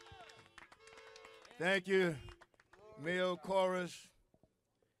 Thank you, male chorus.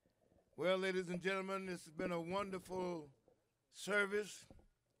 Well, ladies and gentlemen, this has been a wonderful service.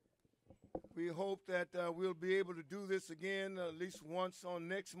 We hope that we'll be able to do this again at least once on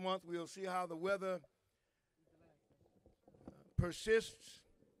next month. We'll see how the weather persists,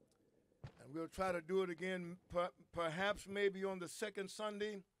 and we'll try to do it again, perhaps maybe on the second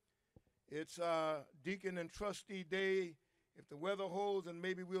Sunday. It's Deacon and Trustee Day. If the weather holds, and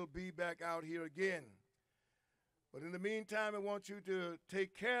maybe we'll be back out here again. But in the meantime, I want you to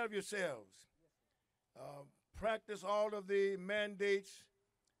take care of yourselves. Practice all of the mandates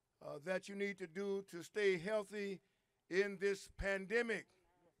that you need to do to stay healthy in this pandemic.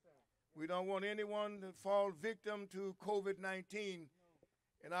 We don't want anyone to fall victim to COVID-19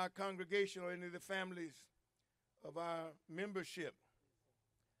 in our congregation or any of the families of our membership.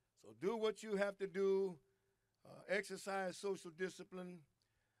 So do what you have to do. Exercise social discipline.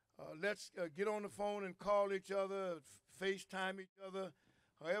 Let's get on the phone and call each other, FaceTime each other,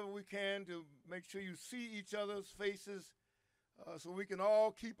 however we can to make sure you see each other's faces so we can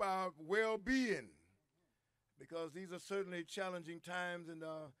all keep our well-being, because these are certainly challenging times, and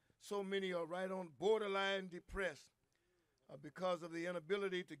so many are right on borderline depressed because of the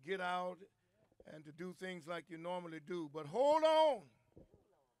inability to get out and to do things like you normally do. But hold on.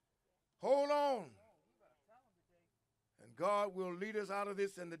 Hold on. And God will lead us out of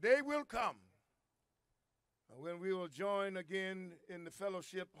this, and the day will come when we will join again in the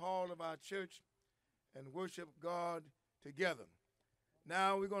fellowship hall of our church and worship God together.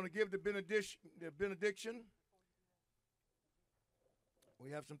 Now we're going to give the benediction.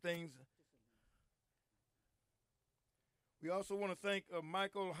 We have some things. We also want to thank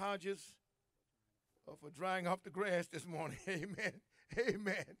Michael Hodges for drying off the grass this morning. Amen.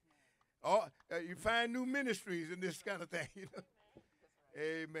 Amen. You find new ministries in this kind of thing. You know?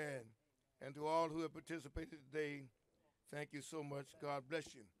 Amen. And to all who have participated today, thank you so much. God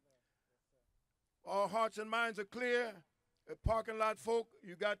bless you. All hearts and minds are clear. Parking lot folk,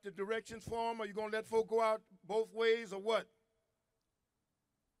 you got the directions for them? Are you going to let folk go out both ways or what?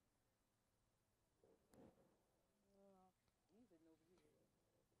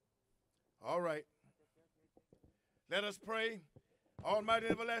 All right. Let us pray. Almighty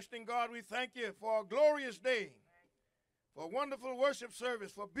and everlasting God, we thank you for a glorious day, for a wonderful worship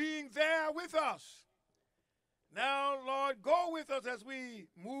service, for being there with us. Now, Lord, go with us as we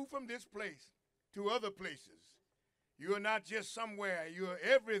move from this place to other places. You are not just somewhere, you are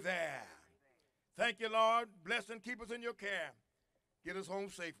everywhere. Thank you, Lord. Bless and keep us in your care. Get us home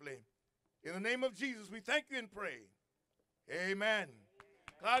safely. In the name of Jesus, we thank you and pray. Amen.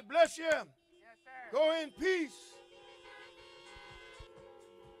 God bless you. Go in peace.